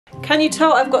Can you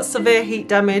tell I've got severe heat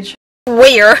damage?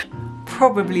 Where?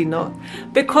 Probably not,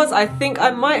 because I think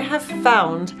I might have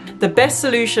found the best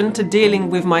solution to dealing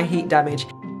with my heat damage.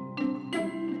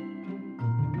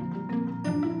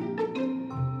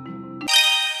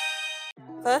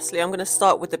 Firstly, I'm going to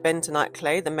start with the bentonite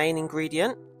clay, the main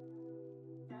ingredient.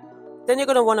 Then you're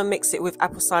going to want to mix it with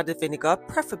apple cider vinegar,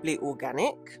 preferably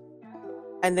organic.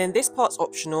 And then this part's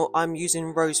optional, I'm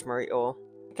using rosemary oil.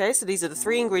 Okay, so these are the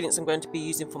 3 ingredients I'm going to be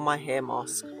using for my hair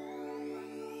mask.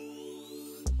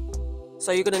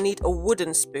 So you're going to need a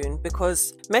wooden spoon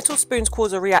because metal spoons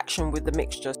cause a reaction with the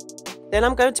mixture. Then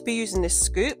I'm going to be using this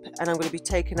scoop and I'm going to be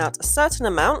taking out a certain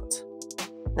amount.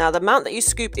 Now the amount that you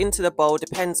scoop into the bowl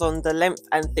depends on the length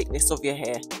and thickness of your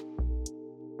hair.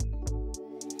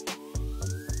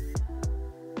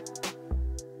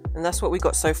 And that's what we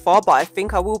got so far, but I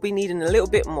think I will be needing a little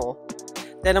bit more.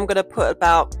 Then I'm going to put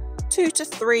about 2 to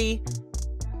 3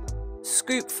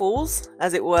 scoopfuls,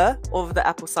 as it were, of the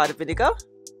apple cider vinegar.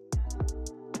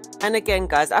 And again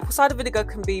guys, apple cider vinegar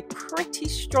can be pretty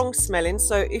strong smelling,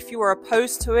 so if you are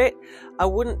opposed to it, I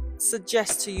wouldn't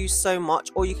suggest to use so much,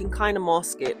 or you can kind of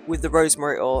mask it with the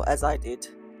rosemary oil as I did.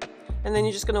 And then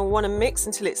you're just going to want to mix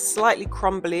until it's slightly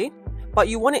crumbly, but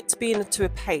you want it to be into a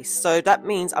paste, so that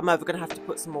means I'm either going to have to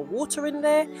put some more water in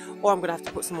there, or I'm going to have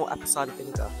to put some more apple cider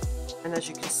vinegar. And as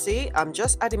you can see, I'm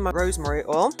just adding my rosemary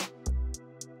oil.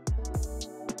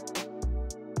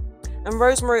 And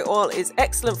rosemary oil is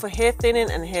excellent for hair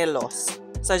thinning and hair loss.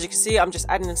 So as you can see, I'm just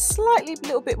adding a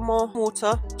little bit more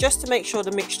water just to make sure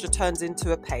the mixture turns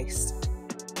into a paste.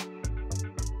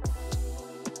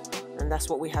 And that's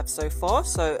what we have so far,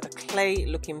 so a clay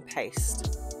looking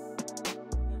paste.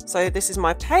 So this is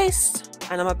my paste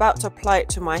and I'm about to apply it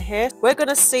to my hair. We're going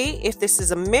to see if this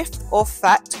is a myth or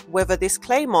fact, whether this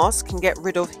clay mask can get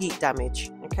rid of heat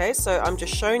damage. Okay, so I'm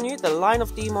just showing you the line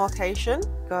of demarcation.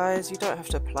 Guys, you don't have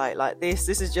to apply it like this.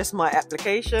 This is just my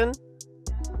application.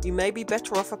 You may be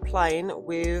better off applying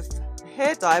with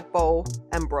hair dye, bowl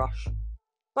and brush.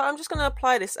 But I'm just going to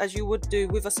apply this as you would do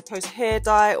with, I suppose, hair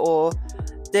dye or,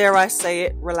 dare I say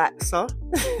it, relaxer.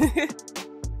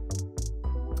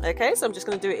 Okay, so I'm just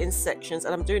going to do it in sections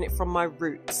and I'm doing it from my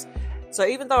roots. So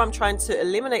even though I'm trying to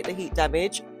eliminate the heat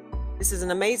damage, this is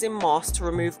an amazing mask to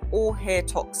remove all hair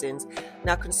toxins.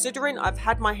 Now, considering I've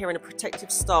had my hair in a protective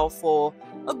style for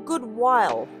a good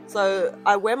while, so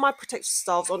I wear my protective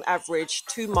styles on average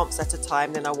 2 months at a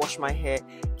time, then I wash my hair.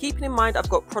 Keeping in mind I've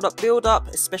got product build-up,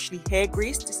 especially hair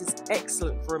grease. This is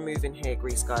excellent for removing hair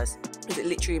grease, guys, because it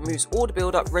literally removes all the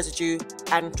build-up, residue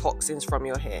and toxins from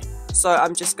your hair. So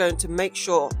I'm just going to make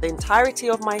sure the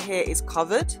entirety of my hair is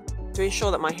covered to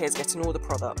ensure that my hair is getting all the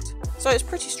product. So it's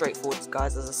pretty straightforward,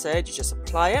 guys. As I said, you just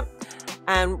apply it,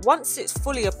 and once it's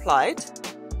fully applied,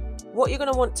 what you're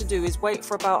going to want to do is wait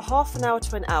for about half an hour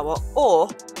to an hour, or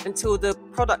until the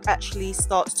product actually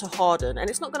starts to harden. And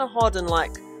it's not going to harden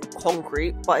like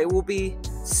concrete, but it will be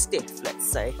stiff, let's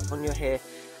say, on your hair,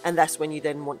 and that's when you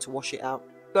then want to wash it out.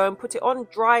 Go and put it on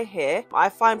dry hair. I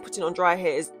find putting on dry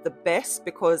hair is the best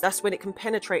because that's when it can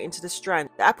penetrate into the strand.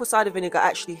 The apple cider vinegar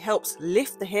actually helps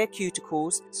lift the hair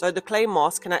cuticles, so the clay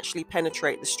mask can actually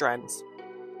penetrate the strands.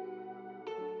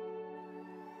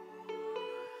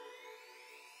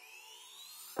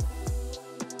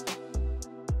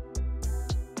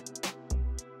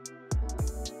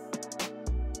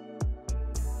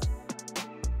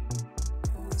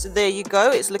 So there you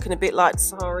go, it's looking a bit like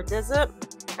Sahara Desert.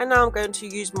 And now I'm going to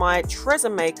use my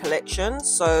Tresemme collection,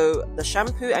 so the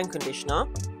shampoo and conditioner,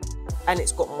 and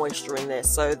it's got moisture in there.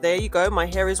 So there you go, my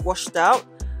hair is washed out.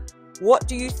 What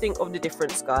do you think of the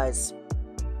difference, guys?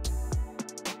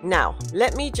 Now,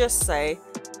 let me just say,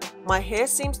 my hair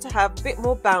seems to have a bit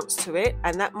more bounce to it,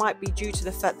 and that might be due to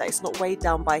the fact that it's not weighed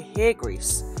down by hair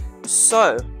grease.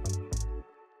 So,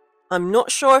 I'm not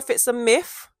sure if it's a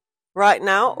myth right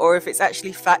now, or if it's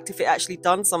actually fact, if it actually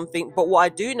done something, but what I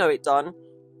do know it done,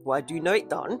 what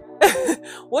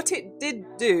it did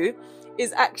do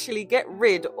is actually get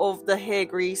rid of the hair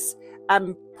grease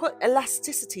and put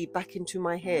elasticity back into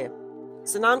my hair.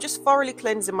 So now I'm just thoroughly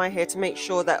cleansing my hair to make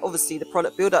sure that obviously the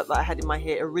product build-up that I had in my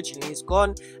hair originally is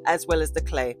gone, as well as the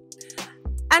clay.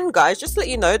 And guys, just to let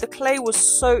you know, the clay was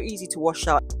so easy to wash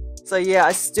out. So yeah,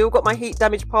 I still got my heat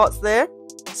damage parts there.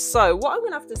 So what I'm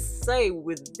gonna have to say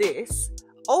with this,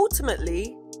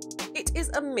 ultimately, it is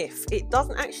a myth. It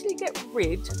doesn't actually get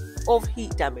rid of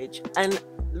heat damage, and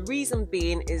the reason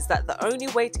being is that the only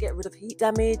way to get rid of heat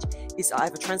damage is to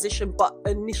either transition, but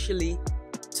initially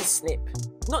to snip.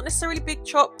 Not necessarily big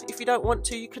chop. If you don't want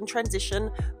to, you can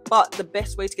transition, but the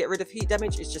best way to get rid of heat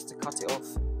damage is just to cut it off.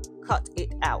 Cut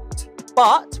it out.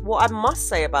 But what I must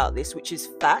say about this, which is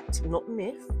fact, not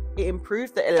myth, it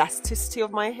improved the elasticity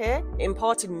of my hair, it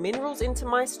imparted minerals into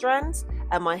my strands,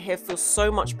 and my hair feels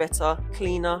so much better,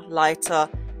 cleaner, lighter,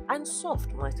 and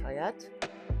soft, might I add.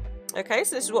 Okay,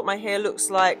 so this is what my hair looks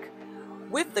like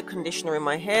with the conditioner in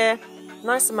my hair.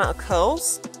 Nice amount of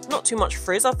curls, not too much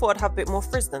frizz. I thought I'd have a bit more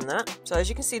frizz than that. So as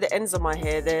you can see, the ends of my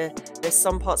hair, there's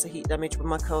some parts of heat damage when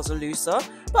my curls are looser.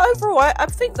 But overall, I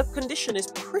think the condition is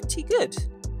pretty good.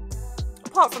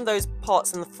 Apart from those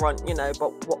parts in the front, you know,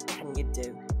 but what can you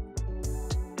do?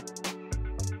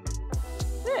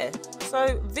 There.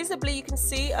 So visibly you can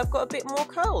see I've got a bit more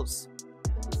curls.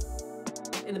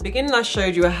 In the beginning I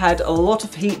showed you I had a lot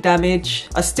of heat damage.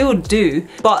 I still do,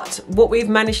 but what we've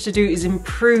managed to do is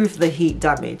improve the heat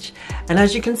damage. And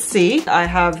as you can see, I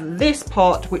have this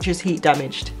part which is heat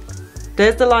damaged.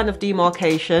 There's the line of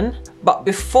demarcation. But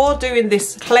before doing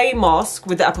this clay mask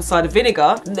with the apple cider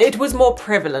vinegar, it was more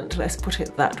prevalent, let's put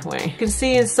it that way. You can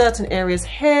see in certain areas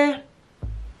here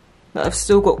that I've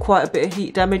still got quite a bit of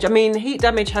heat damage. I mean, heat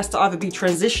damage has to either be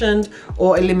transitioned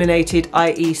or eliminated,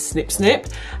 i.e. snip snip.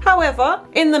 However,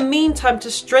 in the meantime, to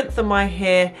strengthen my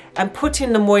hair and put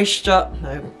in the moisture,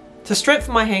 to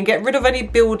strengthen my hair and get rid of any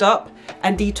build-up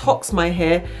and detox my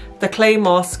hair, the clay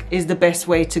mask is the best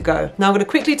way to go. Now I'm going to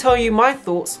quickly tell you my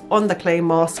thoughts on the clay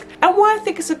mask and why I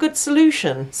think it's a good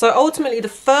solution. So ultimately the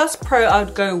first pro I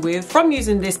would go with from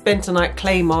using this bentonite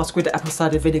clay mask with the apple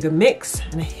cider vinegar mix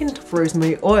and a hint of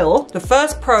rosemary oil, the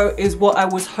first pro is what I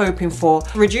was hoping for,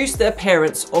 reduce the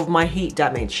appearance of my heat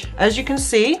damage. As you can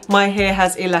see, my hair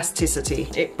has elasticity.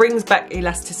 It brings back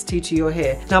elasticity to your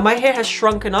hair. Now my hair has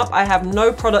shrunken up. I have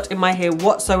no product in my hair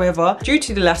whatsoever. Due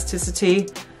to the elasticity,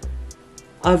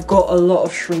 I've got a lot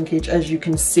of shrinkage, as you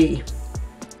can see,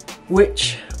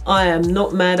 which I am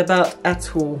not mad about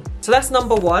at all. So that's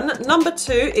number one. Number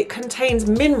two, it contains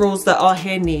minerals that our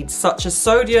hair needs, such as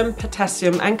sodium,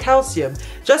 potassium, and calcium.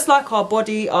 Just like our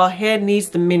body, our hair needs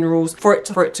the minerals for it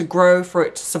to grow, for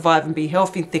it to survive and be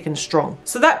healthy, thick and strong.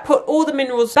 So that put all the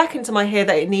minerals back into my hair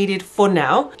that it needed for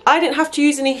now. I didn't have to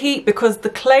use any heat because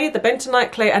the clay, the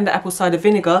bentonite clay and the apple cider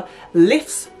vinegar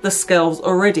lifts the scales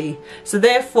already. So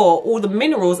therefore, all the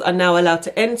minerals are now allowed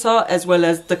to enter, as well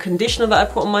as the conditioner that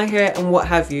I put on my hair and what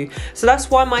have you. So that's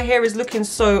why my hair is looking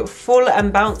so full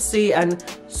and bouncy and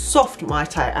soft,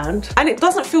 might I add. And it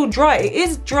doesn't feel dry. It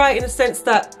is dry in the sense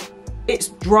that it's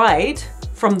dried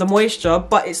from the moisture,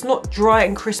 but it's not dry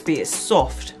and crispy, it's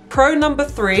soft. Pro number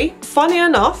three, funny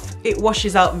enough, it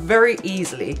washes out very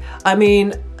easily. I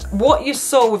mean, what you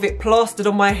saw with it plastered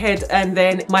on my head and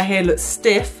then my hair looked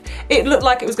stiff, it looked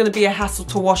like it was going to be a hassle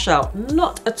to wash out.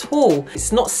 Not at all.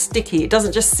 It's not sticky. It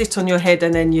doesn't just sit on your head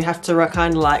and then you have to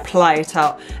kind of like ply it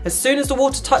out. As soon as the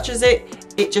water touches it,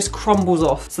 it just crumbles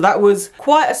off. So that was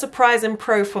quite a surprising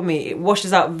pro for me. It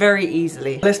washes out very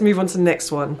easily. Let's move on to the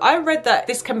next one. I read that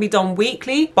this can be done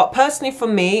weekly, but personally for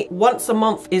me, once a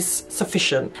month is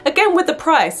sufficient. Again, with the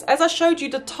price, as I showed you,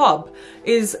 the tub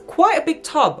is quite a big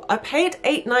tub. I paid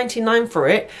 $8.99 for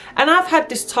it, and I've had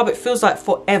this tub, it feels like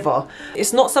forever.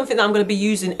 It's not something that I'm going to be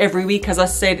using every week. As I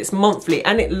said, it's monthly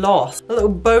and it lasts. A little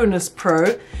bonus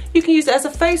pro, you can use it as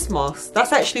a face mask.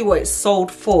 That's actually what it's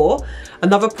sold for.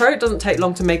 Another pro, it doesn't take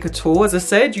long to make at all. As I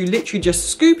said, you literally just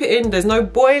scoop it in. There's no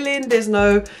boiling, there's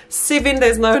no sieving,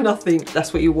 there's no nothing.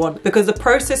 That's what you want, because the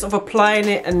process of applying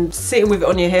it and sitting with it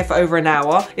on your hair for over an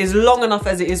hour is long enough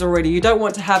as it is already. You don't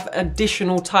want to have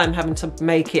additional time having to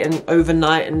make it and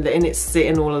overnight and letting it sit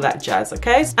and all of that jazz,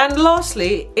 okay? And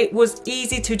lastly, it was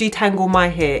easy to detangle my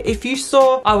hair. If you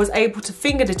saw, I was able to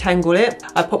finger detangle it.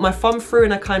 I put my thumb through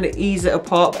and I kind of ease it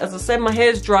apart. But as I said, my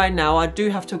hair's dry now. I do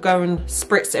have to go and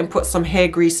spritz it and put some hair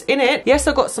grease in it. Yes,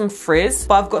 I got some frizz,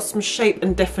 but I've got some shape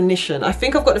and definition. I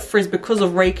think I've got the frizz because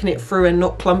of raking it through and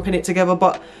not clumping it together,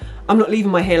 but I'm not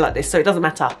leaving my hair like this, so it doesn't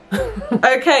matter.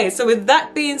 Okay, so with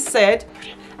that being said,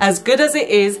 as good as it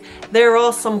is, there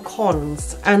are some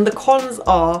cons, and the cons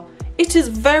are, it is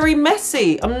very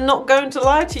messy. I'm not going to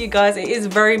lie to you guys, it is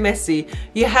very messy.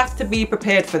 You have to be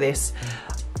prepared for this.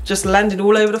 Just landed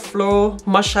all over the floor,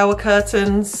 my shower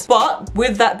curtains. But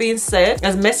with that being said,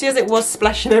 as messy as it was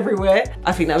splashing everywhere,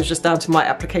 I think that was just down to my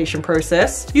application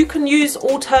process. You can use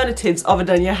alternatives other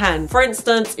than your hand. For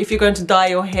instance, if you're going to dye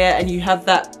your hair and you have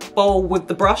that bowl with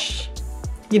the brush,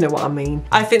 you know what I mean.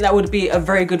 I think that would be a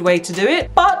very good way to do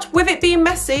it. But with it being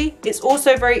messy, it's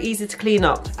also very easy to clean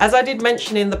up. As I did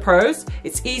mention in the pros,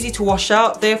 it's easy to wash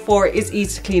out, therefore it is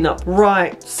easy to clean up.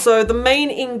 Right, so the main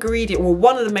ingredient, well,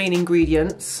 one of the main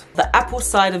ingredients, the apple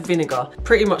cider vinegar,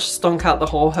 pretty much stunk out the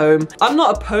whole home. I'm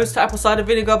not opposed to apple cider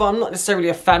vinegar, but I'm not necessarily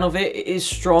a fan of it. It is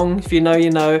strong, if you know, you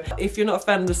know. If you're not a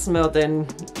fan of the smell, then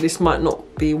this might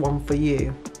not be one for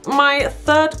you. my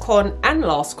third con and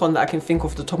last con that I can think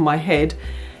off the top of my head.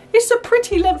 It's a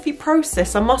pretty lengthy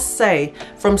process, I must say,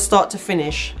 from start to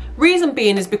finish. Reason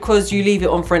being is because you leave it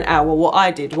on for an hour, what I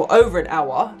did, well, over an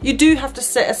hour. You do have to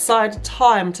set aside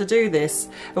time to do this.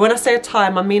 And when I say a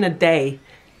time, I mean a day.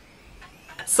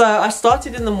 So I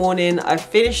started in the morning, I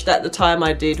finished at the time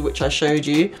I did, which I showed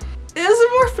you. It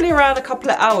was roughly around a couple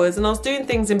of hours and I was doing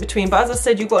things in between, but as I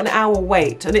said, you've got an hour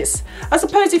wait, and it's, I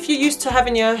suppose if you're used to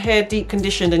having your hair deep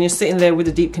conditioned and you're sitting there with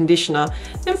a deep conditioner,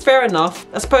 then fair enough.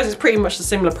 I suppose it's pretty much a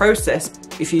similar process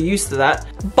if you're used to that.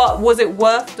 But was it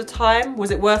worth the time? Was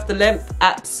it worth the length?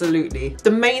 Absolutely. The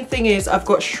main thing is I've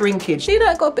got shrinkage. See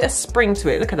that? Got a bit of spring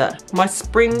to it. Look at that. My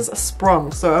springs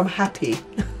sprung, so I'm happy.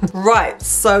 Right,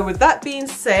 so with that being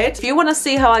said, if you want to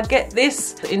see how I get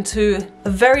this into a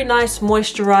very nice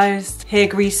moisturized hair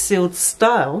grease sealed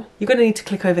style, you're going to need to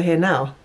click over here now.